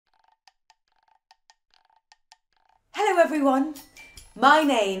Hello everyone, my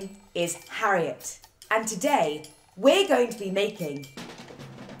name is Harriet and today we're going to be making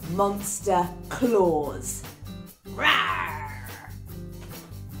monster claws. Rawr!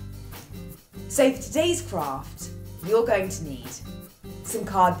 So for today's craft, you're going to need some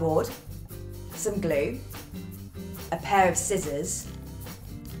cardboard, some glue, a pair of scissors,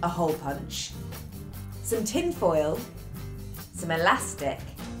 a hole punch, some tin foil, some elastic,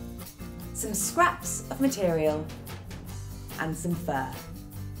 some scraps of material, and some fur.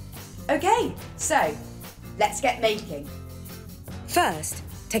 Okay, so let's get making. First,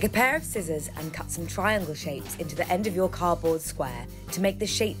 take a pair of scissors and cut some triangle shapes into the end of your cardboard square to make the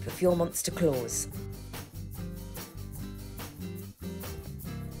shape of your monster claws.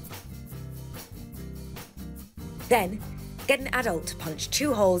 Then, get an adult to punch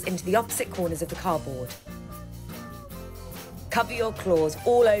 2 holes into the opposite corners of the cardboard. Cover your claws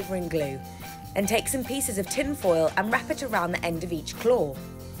all over in glue and take some pieces of tin foil and wrap it around the end of each claw.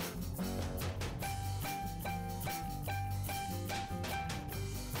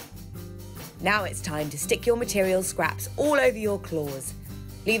 Now it's time to stick your material scraps all over your claws,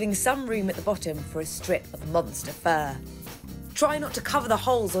 leaving some room at the bottom for a strip of monster fur. Try not to cover the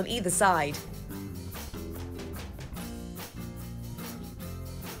holes on either side.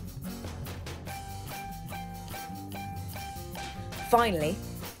 Finally,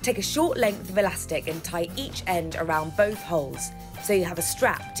 take a short length of elastic and tie each end around both holes so you have a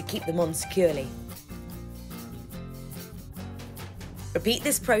strap to keep them on securely. Repeat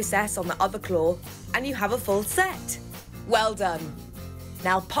this process on the other claw and you have a full set. Well done.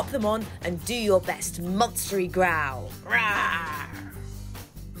 Now pop them on and do your best monstery growl. Rawr!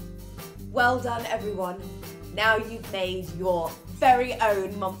 Well done everyone. Now you've made your very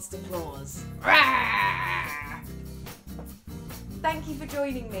own monster claws. Rawr! Thank you for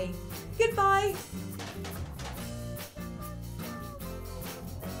joining me. Goodbye.